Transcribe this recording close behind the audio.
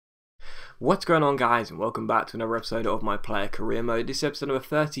What's going on, guys, and welcome back to another episode of my player career mode. This is episode number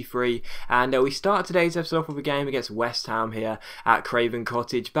 33, and we start today's episode off with a game against West Ham here at Craven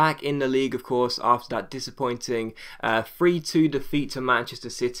Cottage, back in the league, of course, after that disappointing 3-2 defeat to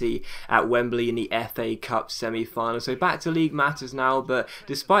Manchester City at Wembley in the FA Cup semi-final. So back to league matters now, but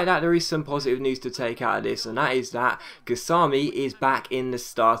despite that, there is some positive news to take out of this, and that is that Kasami is back in the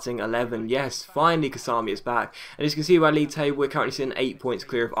starting 11. Yes, finally Kasami is back, and as you can see by league table, we're currently sitting 8 points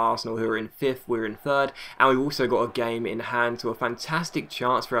clear of Arsenal, who are in 5th, we're in 3rd, and we've also got a game in hand, to a fantastic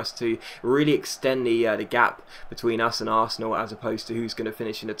chance for us to really extend the gap between us and Arsenal, as opposed to who's going to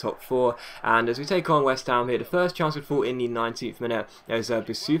finish in the top 4. And as we take on West Ham here, the first chance would fall in the 19th minute as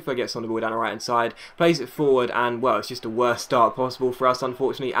Bisufa gets on the ball down the right hand side, plays it forward, and well, it's just the worst start possible for us,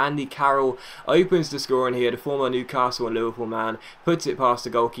 unfortunately. Andy Carroll opens the scoring here, the former Newcastle and Liverpool man, puts it past the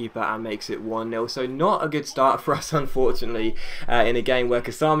goalkeeper and makes it 1-0. So not a good start for us, unfortunately, in a game where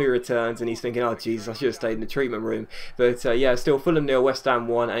Kasami returns and he's thinking, oh Jesus, I should have stayed in the treatment room. But yeah, still Fulham 0, West Ham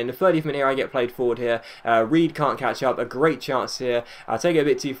 1, and in the 30th minute here I get played forward here. Reed can't catch up, a great chance here. I take it a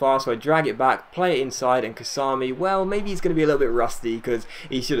bit too far, so I drag it back, play it inside, and Kasami, well, maybe he's going to be a little bit rusty because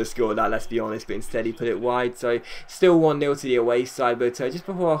he should have scored that, let's be honest, but instead he put it wide. So still 1-0 to the away side, but just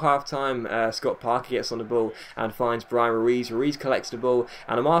before half time, Scott Parker gets on the ball and finds Brian Ruiz. Ruiz collects the ball,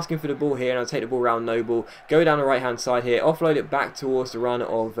 and I'm asking for the ball here, and I'll take the ball around Noble, go down the right hand side here, offload it back towards the run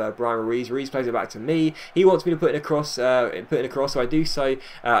of Brian Ruiz. Ruiz plays it back to me. He wants me to put it across, so I do so.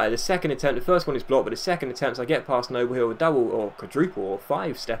 The second attempt, the first one is blocked, but the second attempt, I get past Noble here with double or quadruple or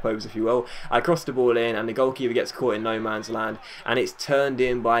 5 step overs, if you will. I cross the ball in, and the goalkeeper gets caught in no man's land, and it's turned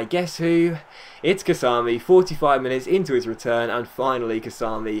in by, guess who? It's Kasami, 45 minutes into his return, and finally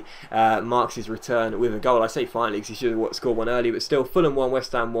Kasami marks his return with a goal. I say finally because he should have scored one early, but still, Fulham 1,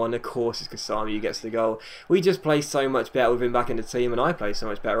 West Ham 1. Of course, it's Kasami who gets the goal. We just play so much better with him back in the team, and I play so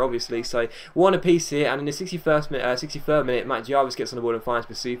much better, obviously. So one apiece here, and in the 63rd minute, Matt Jarvis gets on the ball and finds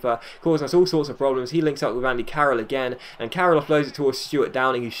Bisufa, causing us all sorts of problems. He links up with Andy Carroll again, and Carroll offloads it towards Stuart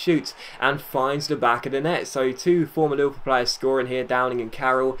Downing, who shoots and finds the back of the net. So two former Liverpool players scoring here, Downing and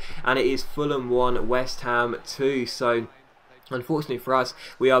Carroll, and it is Fulham 1, West Ham 2. So unfortunately for us,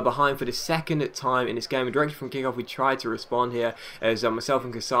 we are behind for the second time in this game, and directly from kickoff we tried to respond here as myself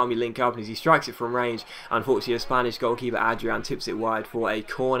and Kasami link up, and as he strikes it from range, unfortunately the Spanish goalkeeper Adrian tips it wide for a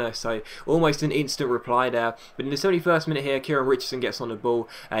corner, so almost an instant reply there. But in the 71st minute here, Kieran Richardson gets on the ball,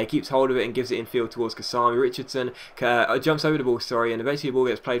 he keeps hold of it and gives it infield towards Kasami. Richardson jumps over the ball, and eventually the ball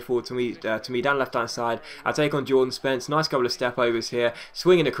gets played forward to me down left hand side. I take on Jordan Spence, nice couple of step overs here,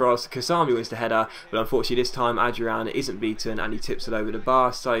 swinging across, Kasami wins the header, but unfortunately this time Adrian isn't beaten and he tips it over the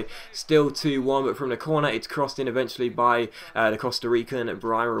bar. So still 2-1, but from the corner it's crossed in eventually by the Costa Rican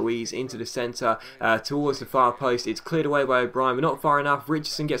Brian Ruiz into the centre towards the far post. It's cleared away by O'Brien, but not far enough.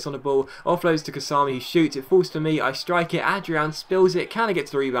 Richardson gets on the ball, offloads to Kasami, he shoots, it falls to me, I strike it, Adrian spills it. Can I get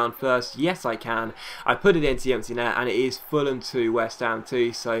to the rebound first? Yes, I can. I put it into the empty net, and it is Fulham 2, West Ham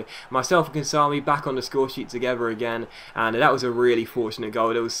 2. So myself and Kasami back on the score sheet together again, and that was a really fortunate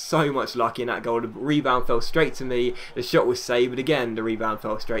goal. There was so much luck in that goal. The rebound fell straight to me, the shot was saved, but again the rebound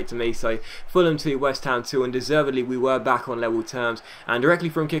fell straight to me. So Fulham 2, West Ham 2, and deservedly we were back on level terms. And directly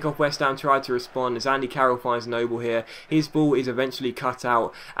from kickoff, West Ham tried to respond as Andy Carroll finds Noble here. His ball is eventually cut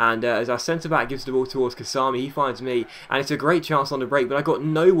out, and as our centre back gives the ball towards Kasami, he finds me, and it's a great chance on the break, but I got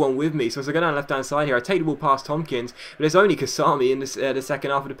no one with me. So as I go down left hand side here, I take the ball past Tompkins, but there's only Kasami in the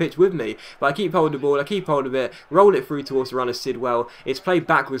second half of the pitch with me. But I keep hold of the ball, I keep hold of it, roll it through towards the runner Sidwell. It's played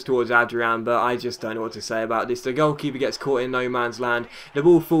backwards towards Adrian, but I just don't know what to say about this. The goalkeeper gets caught in no man's land, the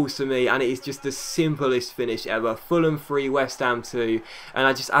ball falls to me, and it is just the simplest finish ever. Fulham 3, West Ham 2, and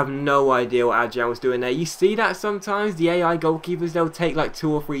I just have no idea what Adrian was doing there. You see that sometimes, the AI goalkeepers, they'll take like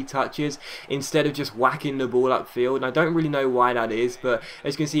 2 or 3 touches instead of just whacking the ball upfield, and I don't really know why that is, but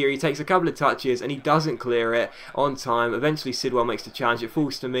as you can see here, he takes a couple of touches and he doesn't clear it on time. Eventually Sidwell makes the challenge, it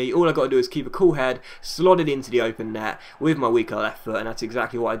falls to me. All I got to do is keep a cool head, slot it into the open net with my weaker left foot, and that's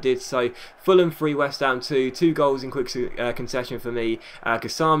exactly what I did. So Fulham 3, West Ham 2, 2 goals in quick concession for me.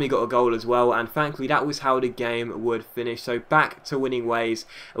 Kasami got a goal as well, and thankfully that was how the game would finish. So back to winning ways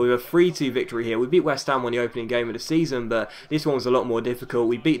with a 3-2 victory here. We beat West Ham on the opening game of the season, but this one was a lot more difficult.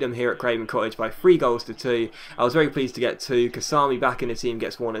 We beat them here at Craven Cottage by 3 goals to 2. I was very pleased to get 2. Kasami back in the team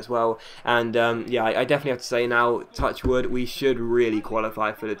gets 1 as well, and yeah, I definitely have to say now, touch wood, we should really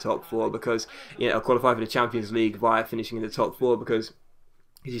qualify for the top 4, because, you know, qualify for the Champions League via finishing in the top 4, because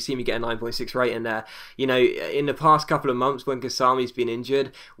As you see me get a 9.6 rating there. You know, in the past couple of months when Kasami's been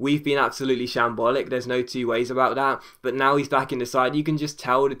injured, we've been absolutely shambolic. There's no two ways about that. But now he's back in the side. You can just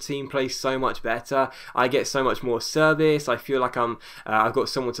tell the team plays so much better. I get so much more service. I feel like I've got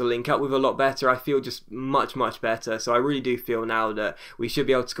someone to link up with a lot better. I feel just much better. So I really do feel now that we should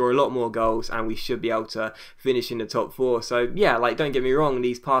be able to score a lot more goals and we should be able to finish in the top 4. So yeah, like, don't get me wrong,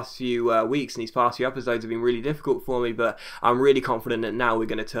 these past few weeks and these past few episodes have been really difficult for me, but I'm really confident that now we're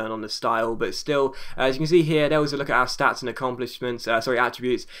going to turn on the style. But still, as you can see here, there was a look at our stats and accomplishments,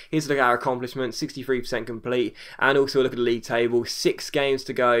 attributes. Here's a look at our accomplishments, 63% complete, and also a look at the league table. 6 games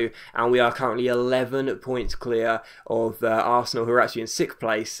to go, and we are currently 11 points clear of Arsenal, who are actually in 6th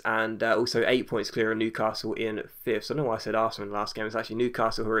place, and also 8 points clear of Newcastle in 5th. So I don't know why I said Arsenal in the last game. It's actually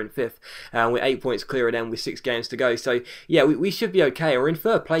Newcastle who are in 5th, and we're 8 points clear of them with 6 games to go. So yeah, we should be okay. We're in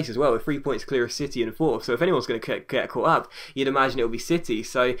 3rd place as well, with 3 points clear of City in 4th. So if anyone's going to get caught up, you'd imagine it would be City.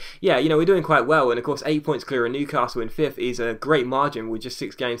 So yeah, you know, we're doing quite well, and of course 8 points clear of Newcastle in 5th is a great margin with just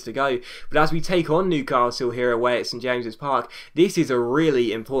 6 games to go. But as we take on Newcastle here away at St James's Park, this is a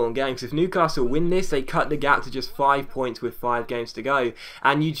really important game, because if Newcastle win this, they cut the gap to just 5 points with 5 games to go,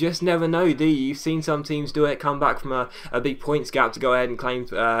 and you just never know, do you? You've seen some teams do it, come back from a big points gap to go ahead and claim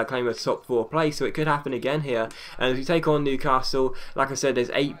a top 4 place, so it could happen again here. And if you take on Newcastle, like I said,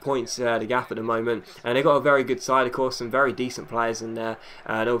 there's 8 points the gap at the moment, and they've got a very good side, of course, some very decent players in there,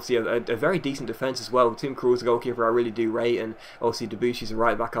 and obviously a very decent defence as well. Tim Krul's a goalkeeper I really do rate, and obviously Debussy's a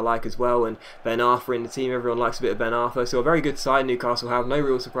right back I like as well, and Ben Arthur in the team, everyone likes a bit of Ben Arthur, so a very good side Newcastle have. No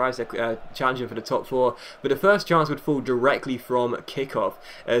real surprise they're challenging for the top 4, but the first chance would fall directly from kickoff,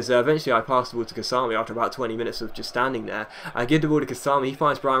 as eventually I passed the ball to Kasami after about 20 minutes of just standing there. I give the ball to Kasami, he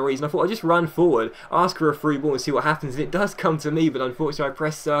finds Brian Rees, and I thought I'd just run forward, ask for a free ball and see what happens, and it does come to me, but unfortunately I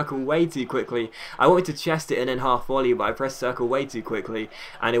pressed circle way too quickly. I wanted to chest it and then half volley, but I pressed circle way too quickly,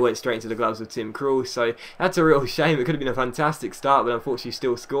 and it went straight into the gloves of Tim Krul. So that's a real shame. It could have been a fantastic start, but unfortunately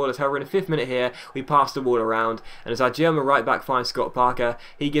still scoreless. However, in the 5th minute here, we pass the ball around, and as our German right back finds Scott Parker,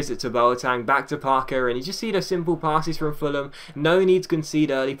 he gives it to Boateng, back to Parker, and you just see those simple passes from Fulham. No need to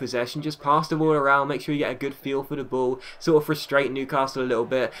concede early possession, just pass the ball around, make sure you get a good feel for the ball, sort of frustrate Newcastle a little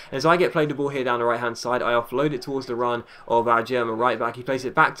bit. And as I get played the ball here down the right hand side, I offload it towards the run of our German right back. He plays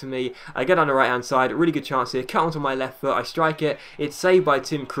it back to me, I get on the right hand side, a really good chance here, cut onto my left foot, I strike it, it's saved by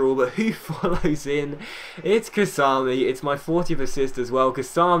Tim Krul, but who follows in? It's Kasami. It's my 40th assist as well.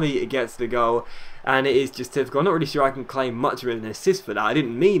 Kasami gets the goal, and it is just typical. I'm not really sure I can claim much of an assist for that. I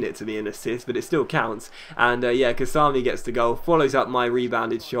didn't mean it to be an assist, but it still counts. And yeah, Kasami gets the goal, follows up my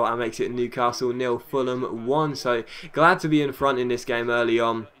rebounded shot, and makes it Newcastle 0, Fulham 1. So glad to be in front in this game early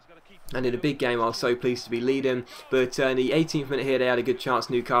on. And in a big game, I was so pleased to be leading. But in the 18th minute here, they had a good chance,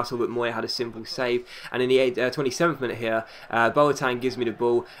 Newcastle, but Moya had a simple save. And in the 27th minute here, Boateng gives me the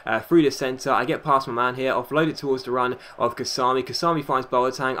ball through the centre. I get past my man here, offload it towards the run of Kasami. Kasami finds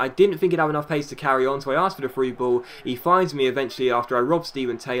Boateng. I didn't think he'd have enough pace to carry on, so I asked for the free ball. He finds me eventually after I rob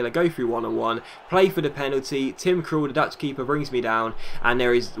Stephen Taylor, go through one-on-one, play for the penalty. Tim Krul, the Dutch keeper, brings me down. And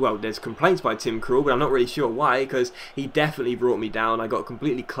there's complaints by Tim Krul, but I'm not really sure why, because he definitely brought me down. I got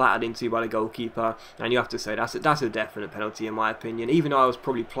completely clattered into by the goalkeeper, and you have to say that's a definite penalty in my opinion. Even though I was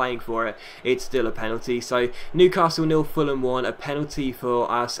probably playing for it, it's still a penalty. So Newcastle 0, Fulham 1, a penalty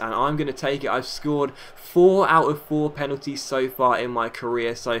for us, and I'm going to take it. I've scored 4 out of 4 penalties so far in my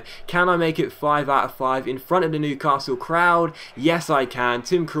career, so can I make it 5 out of 5 in front of the Newcastle crowd? Yes, I can.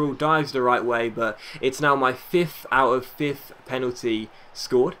 Tim Krul dives the right way, but it's now my 5th out of 5th penalty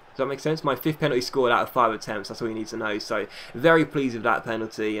scored. Does that make sense? My 5th penalty scored out of 5 attempts. That's all you need to know. So very pleased with that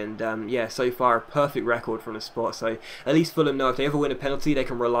penalty, and yeah, so far a perfect record from the spot. So at least Fulham know if they ever win a penalty, they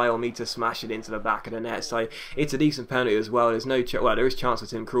can rely on me to smash it into the back of the net. So it's a decent penalty as well. There's no there is chance for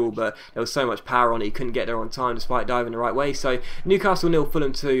Tim Krul, but there was so much power on it, he couldn't get there on time despite diving the right way. So Newcastle 0,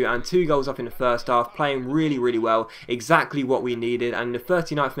 Fulham 2, and 2 goals up in the first half, playing really well, exactly what we needed. And in the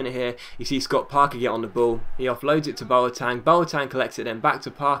 39th minute here, you see Scott Parker get on the ball. He offloads it to Boateng. Boateng collects it then back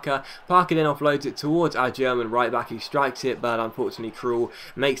to Parker. Parker then offloads it towards our German right back, who strikes it, but unfortunately Krul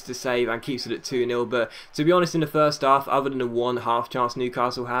makes the save and keeps it at 2-0. But to be honest, in the first half, other than the one half chance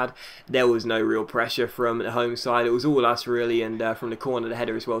Newcastle had, there was no real pressure from the home side. It was all us really, and from the corner the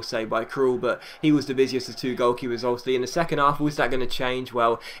header is well saved by Krul, but he was the busiest of 2 goalkeepers obviously. In the second half, was that going to change?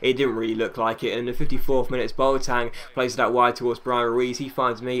 Well, it didn't really look like it. And in the 54th minute, Boateng plays that wide towards Brian Ruiz. He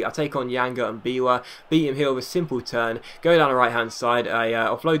finds me, I take on Yanga and Biwa, beat him here with a simple turn, go down the right hand side, I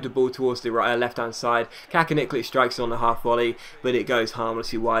offload the ball towards the left-hand side. Kakaniklic strikes on the half volley, but it goes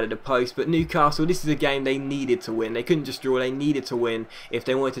harmlessly wide of the post. But Newcastle, this is a game they needed to win. They couldn't just draw, they needed to win if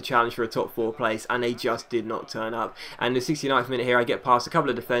they wanted to challenge for a top 4 place, and they just did not turn up. And in the 69th minute here, I get past a couple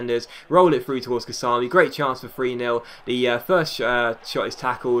of defenders, roll it through towards Kasami. Great chance for 3-0. The first shot is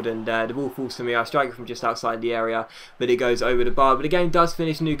tackled, and the ball falls to me. I strike it from just outside the area, but it goes over the bar. But the game does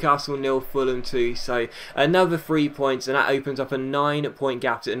finish Newcastle 0, Fulham 2. So another 3 points, and that opens up a 9-point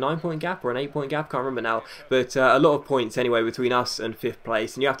gap. Is it a 9-point gap or an 8-point gap? Can't remember now. But a lot of points anyway between us and 5th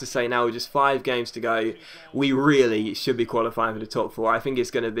place. And you have to say now with just 5 games to go, we really should be qualifying for the top 4. I think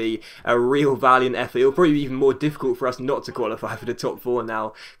it's going to be a real valiant effort. It'll probably be even more difficult for us not to qualify for the top 4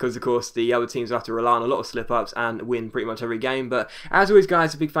 now, because of course the other teams will have to rely on a lot of slip-ups and win pretty much every game. But as always,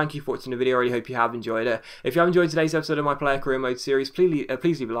 guys, a big thank you for watching the video. I really hope you have enjoyed it. If you have enjoyed today's episode of my Player Career Mode series, please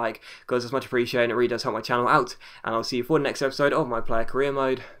leave a like, because it's much appreciated and it really does help my channel out. And I'll see you for the next episode of my Player Career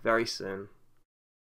Mode very soon.